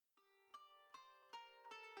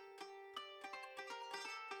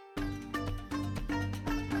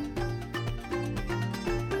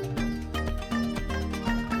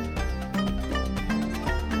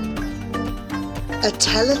A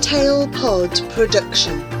Telltale Pod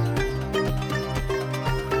production.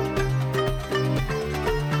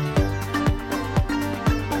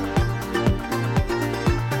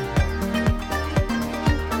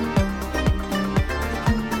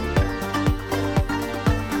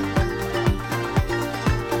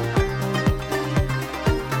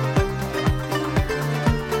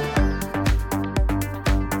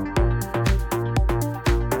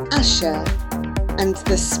 Asher and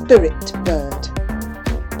the Spirit Bird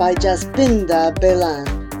by Jasbinder Bilan.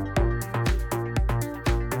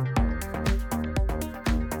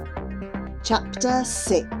 Chapter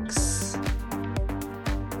 6.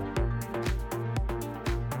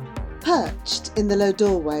 Perched in the low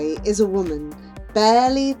doorway is a woman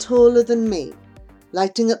barely taller than me,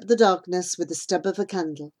 lighting up the darkness with the stub of a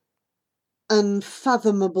candle.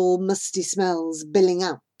 Unfathomable musty smells billing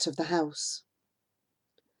out of the house.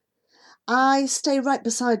 I stay right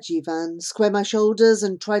beside Jivan, square my shoulders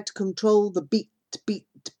and try to control the beat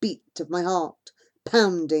of my heart,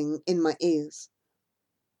 pounding in my ears.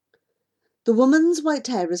 The woman's white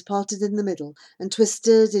hair is parted in the middle and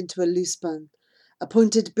twisted into a loose bun, a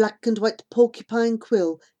pointed black and white porcupine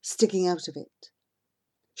quill sticking out of it.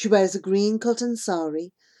 She wears a green cotton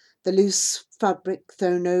sari, the loose fabric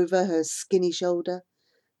thrown over her skinny shoulder,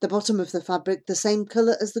 the bottom of the fabric the same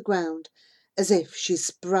colour as the ground, as if she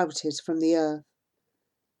sprouted from the earth.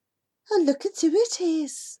 "Oh, look at who it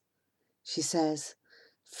is," she says,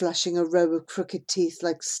 flashing a row of crooked teeth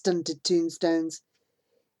like stunted tombstones.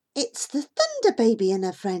 "It's the Thunder Baby and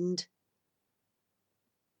her friend."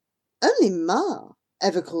 Only Ma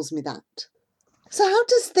ever calls me that. So how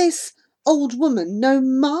does this old woman know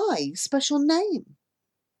my special name?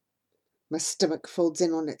 My stomach folds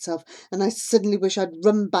in on itself, and I suddenly wish I'd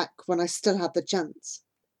run back when I still had the chance.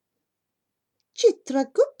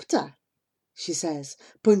 "Chitragupta," she says,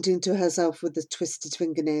 pointing to herself with a twisted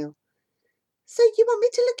fingernail. "So you want me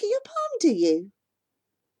to look at your palm, do you?"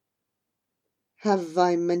 Have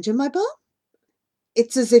I mentioned my palm?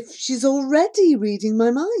 It's as if she's already reading my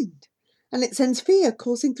mind, and it sends fear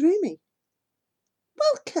coursing through me.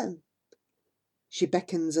 "Welcome." She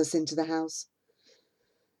beckons us into the house.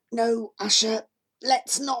 "No, Asher,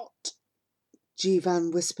 let's not,"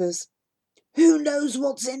 Jivan whispers. "Who knows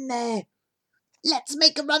what's in there? Let's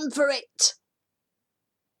make a run for it."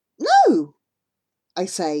 "No," I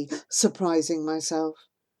say, surprising myself.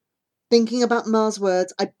 Thinking about Ma's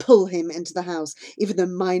words, I pull him into the house, even though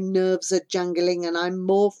my nerves are jangling and I'm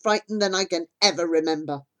more frightened than I can ever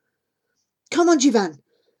remember. "Come on, Jivan.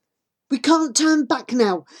 We can't turn back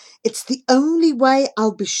now. It's the only way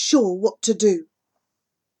I'll be sure what to do."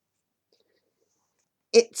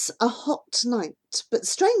 It's a hot night, but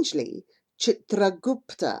strangely,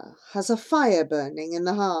 Chitragupta has a fire burning in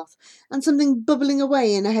the hearth and something bubbling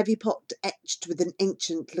away in a heavy pot etched with an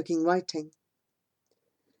ancient-looking writing.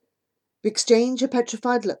 We exchange a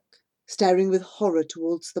petrified look, staring with horror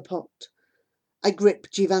towards the pot. I grip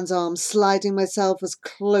Jivan's arm, sliding myself as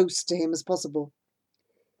close to him as possible.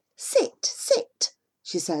 Sit,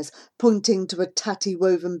 she says, pointing to a tatty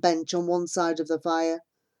woven bench on one side of the fire.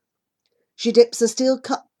 She dips a steel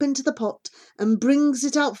cup into the pot and brings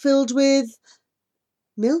it out filled with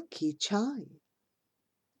milky chai.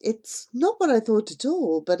 It's not what I thought at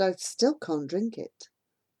all, but I still can't drink it.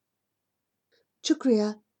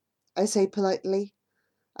 "Shukriya," I say politely.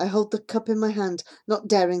 I hold the cup in my hand, not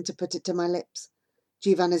daring to put it to my lips.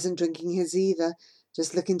 Jivan isn't drinking his either,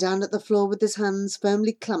 just looking down at the floor with his hands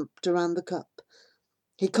firmly clamped around the cup.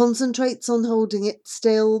 He concentrates on holding it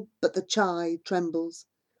still, but the chai trembles.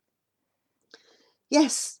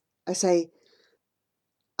 "Yes," I say.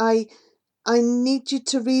 I need you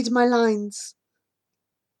to read my lines."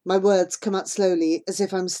 My words come out slowly, as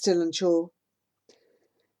if I'm still unsure.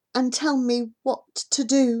 "And tell me what to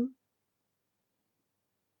do."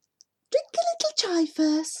 "Drink a little chai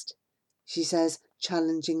first," she says,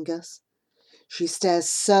 challenging us. She stares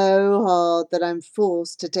so hard that I'm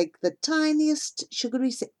forced to take the tiniest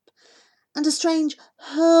sugary sip, and a strange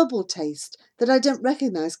herbal taste that I don't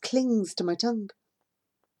recognise clings to my tongue.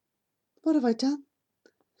 What have I done?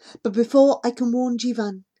 But before I can warn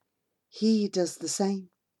Jivan, he does the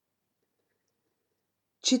same.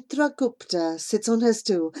 Chitragupta sits on her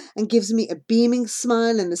stool and gives me a beaming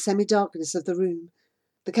smile in the semi-darkness of the room,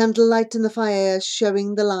 the candlelight in the fire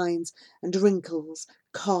showing the lines and wrinkles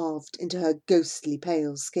carved into her ghostly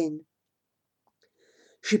pale skin.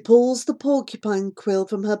 She pulls the porcupine quill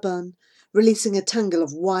from her bun, releasing a tangle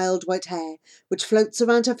of wild white hair, which floats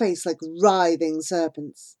around her face like writhing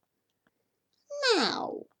serpents.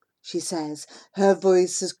 "Now," she says, her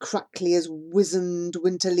voice as crackly as wizened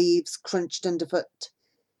winter leaves crunched underfoot,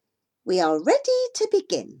 We are ready to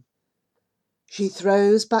begin. She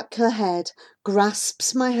throws back her head,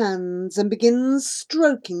 grasps my hands, and begins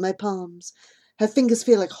stroking my palms. Her fingers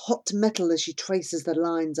feel like hot metal as she traces the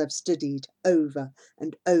lines I've studied over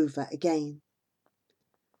and over again.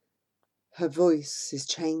 Her voice is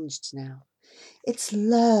changed now. It's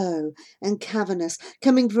low and cavernous,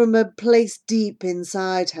 coming from a place deep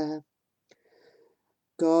inside her.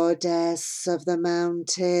 Goddess of the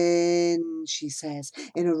mountain, she says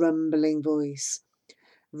in a rumbling voice,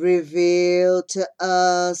 reveal to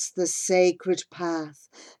us the sacred path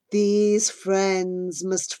these friends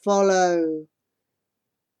must follow.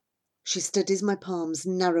 She studies my palms,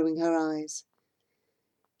 narrowing her eyes.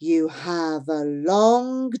 You have a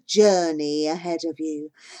long journey ahead of you.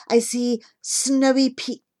 I see snowy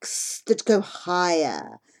peaks that go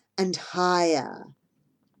higher and higher.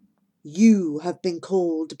 You have been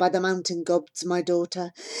called by the mountain gods, my daughter.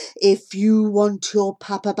 If you want your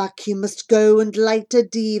papa back, you must go and light a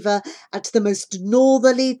diva at the most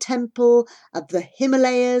northerly temple of the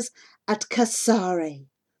Himalayas at Kasari.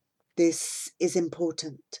 This is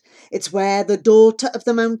important. It's where the daughter of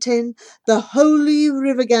the mountain, the holy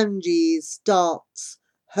river Ganges, starts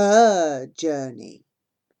her journey.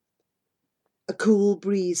 A cool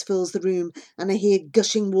breeze fills the room, and I hear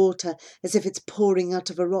gushing water as if it's pouring out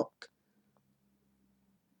of a rock.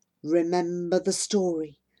 Remember the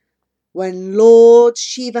story. When Lord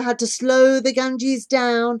Shiva had to slow the Ganges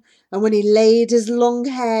down, and when he laid his long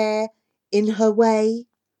hair in her way.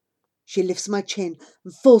 She lifts my chin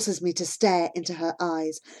and forces me to stare into her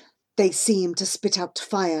eyes. They seem to spit out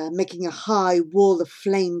fire, making a high wall of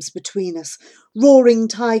flames between us. Roaring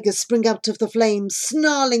tigers spring out of the flames,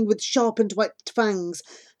 snarling with sharpened white fangs,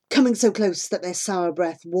 coming so close that their sour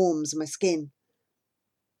breath warms my skin.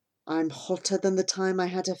 I'm hotter than the time I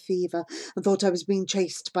had a fever and thought I was being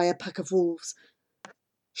chased by a pack of wolves.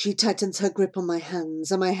 She tightens her grip on my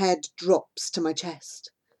hands and my head drops to my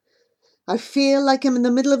chest. I feel like I'm in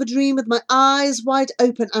the middle of a dream with my eyes wide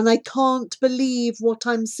open and I can't believe what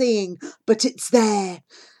I'm seeing, but it's there,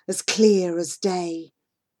 as clear as day.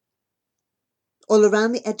 All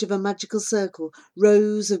around the edge of a magical circle,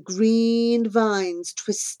 rows of green vines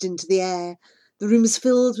twist into the air. The room is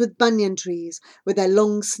filled with banyan trees, with their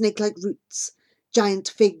long snake-like roots, giant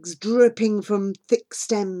figs dripping from thick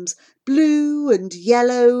stems, blue and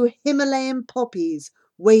yellow Himalayan poppies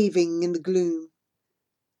waving in the gloom.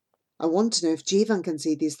 I want to know if Jivan can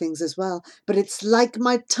see these things as well, but it's like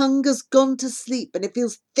my tongue has gone to sleep and it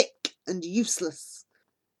feels thick and useless.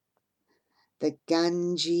 The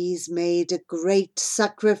Ganges made a great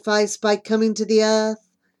sacrifice by coming to the earth.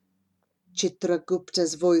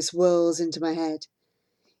 Chitragupta's voice whirls into my head.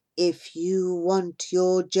 If you want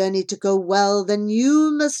your journey to go well, then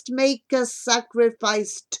you must make a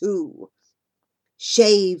sacrifice too.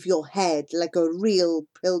 Shave your head like a real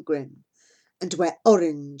pilgrim and wear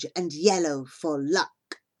orange and yellow for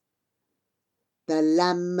luck. The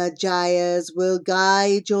Lamajayas will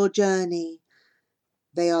guide your journey.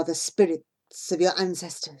 They are the spirits of your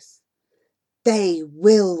ancestors. They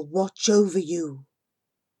will watch over you.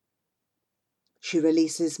 She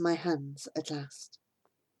releases my hands at last.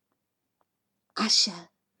 Asha,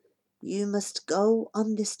 you must go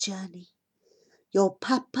on this journey. Your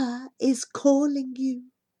papa is calling you.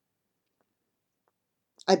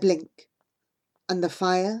 I blink, and the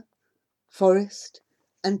fire, forest,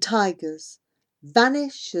 and tigers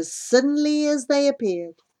vanish as suddenly as they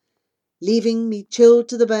appeared, leaving me chilled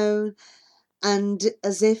to the bone and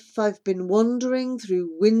as if I've been wandering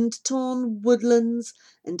through wind-torn woodlands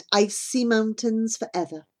and icy mountains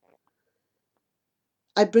forever.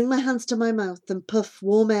 I bring my hands to my mouth and puff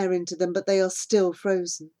warm air into them, but they are still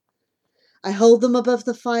frozen. I hold them above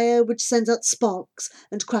the fire, which sends out sparks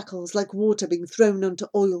and crackles like water being thrown onto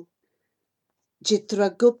oil.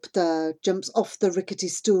 Chitragupta jumps off the rickety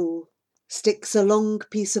stool, sticks a long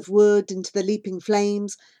piece of wood into the leaping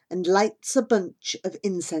flames, and lights a bunch of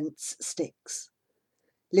incense sticks.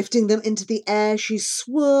 Lifting them into the air, she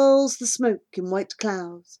swirls the smoke in white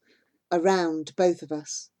clouds around both of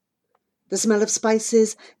us. The smell of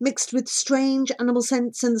spices, mixed with strange animal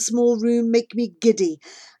scents in the small room, make me giddy,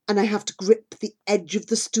 and I have to grip the edge of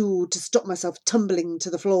the stool to stop myself tumbling to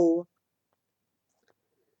the floor.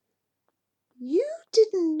 You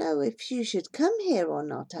didn't know if you should come here or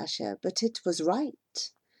not, Asha, but it was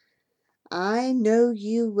right. I know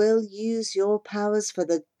you will use your powers for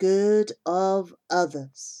the good of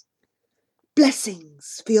others.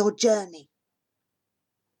 Blessings for your journey.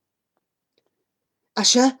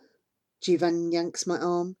 Asha, Jivan yanks my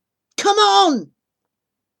arm. Come on!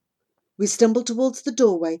 We stumble towards the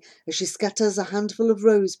doorway as she scatters a handful of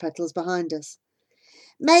rose petals behind us.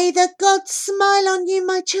 "May the gods smile on you,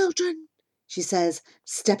 my children," she says,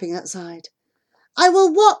 stepping outside. "I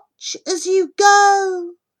will watch as you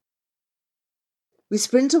go." We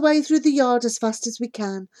sprint away through the yard as fast as we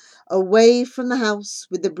can, away from the house,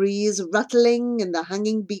 with the breeze rattling and the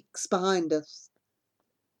hanging beaks behind us.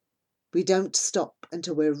 We don't stop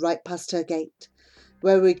until we're right past her gate,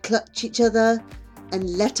 where we clutch each other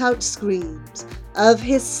and let out screams of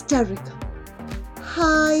hysterical,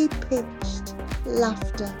 high-pitched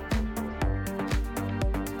laughter.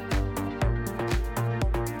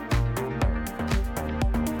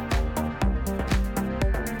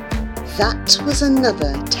 That was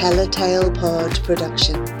another Tell a Tale Pod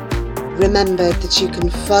production. Remember that you can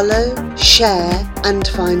follow, share and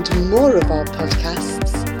find more of our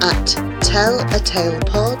podcasts at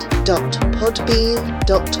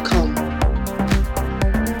tellatalepod.podbean.com.